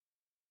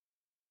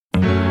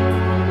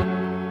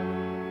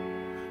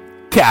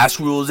Cash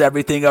rules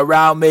everything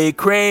around me.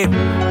 Cream,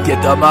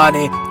 get the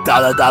money.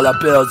 Dollar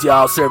bills,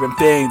 y'all serving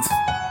fiends.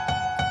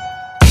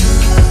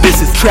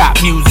 This is trap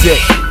music.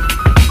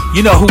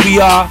 You know who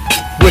we are?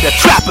 We're the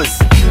trappers.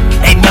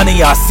 Ain't none of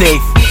y'all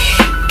safe.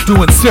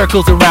 Doing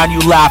circles around you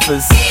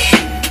laughers.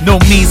 No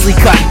measly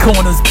cutting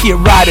corners, pure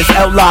riders,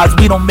 outlaws.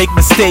 We don't make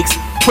mistakes.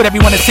 Put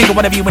everyone, a single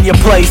one of you in your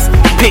place.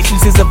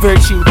 Patience is a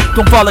virtue.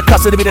 Don't fall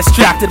accustomed to be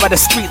distracted by the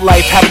street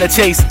life having a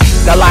chase.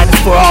 That line is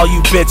for all you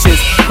bitches.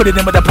 Put it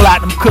in with the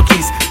platinum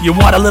cookies. You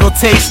want a little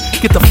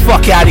taste? Get the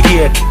fuck out of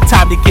here.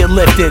 Time to get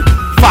lifted.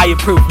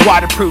 Fireproof,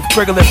 waterproof,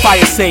 burglar,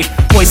 fire safe.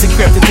 Voice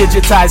encrypted,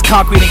 digitized,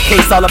 concrete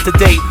encased, all up to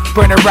date.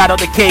 Burn or rattle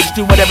the cage,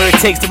 do whatever it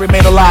takes to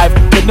remain alive.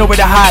 With nowhere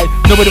to hide,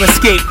 nowhere to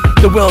escape.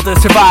 The will to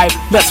survive.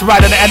 Let's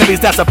ride on the enemies,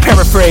 that's a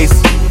paraphrase.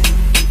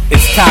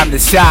 It's time to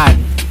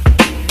shine.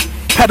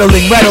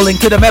 Pedaling, rattling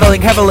to the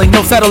meddling, heavily,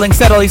 no settling,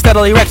 steadily,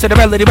 wretched to the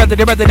melody,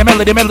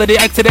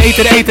 X to the A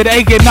to the A to the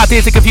A game, not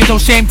the to confuse, no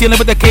shame, dealing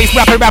with the case,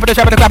 rapper, the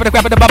trapper, the clapper, the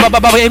crapper, the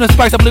bubble, aim the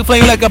sparks, the blue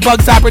flame like a bug,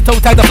 cyber, toe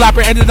tag, the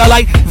flapper, end of the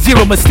light,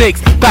 zero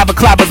mistakes, Baba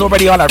clapper's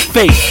already on our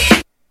face.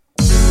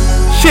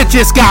 Shit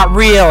just got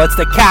real, it's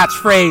the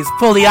catchphrase,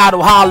 fully auto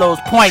hollows,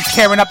 points,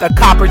 tearing up the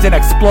coppers and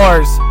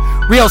explorers.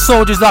 Real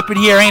soldiers up in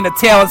here, ain't a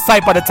tail in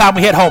sight by the time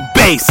we hit home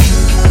base.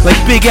 Like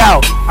Big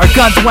L, our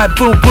guns went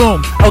boom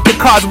boom, out the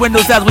car's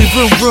windows as we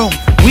vroom vroom.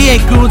 We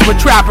ain't goons, we're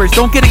trappers,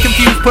 don't get it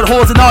confused, put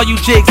holes in all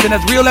you jigs, and as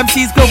real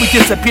MCs go, we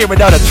disappear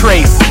without a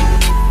trace.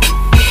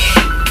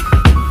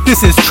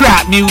 This is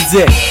trap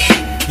music.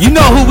 You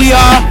know who we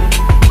are?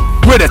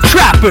 We're the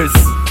trappers.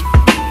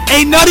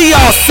 Ain't none of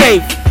y'all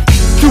safe.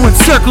 Doing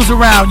circles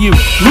around you,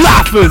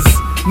 laughers.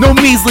 No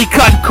measly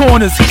cutting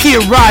corners, pure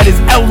riders,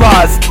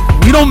 outlaws.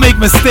 We don't make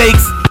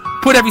mistakes.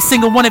 Put every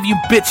single one of you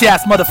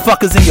bitch-ass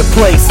motherfuckers in your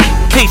place.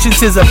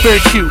 Patience is a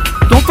virtue.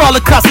 Don't fall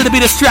accustomed to be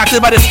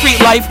distracted by the street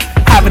life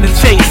having a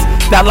chase.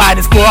 That line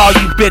is for all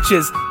you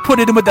bitches. Put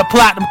it in with the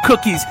platinum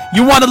cookies.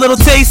 You want a little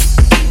taste?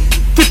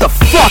 Get the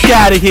fuck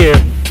out of here.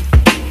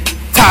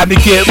 Time to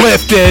get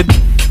lifted.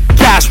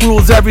 Cash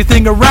rules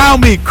everything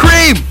around me.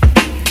 Cream.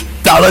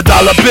 Dollar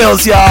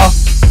bills, y'all.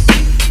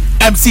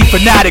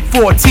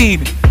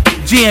 McFanatick14.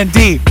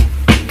 G&D.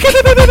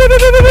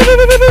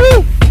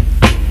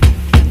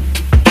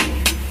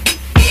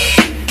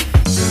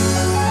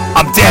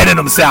 I'm dead in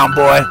them, sound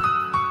boy.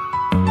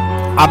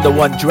 I'm the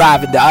one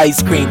driving the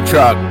ice cream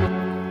truck.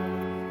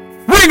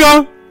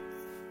 Ringer!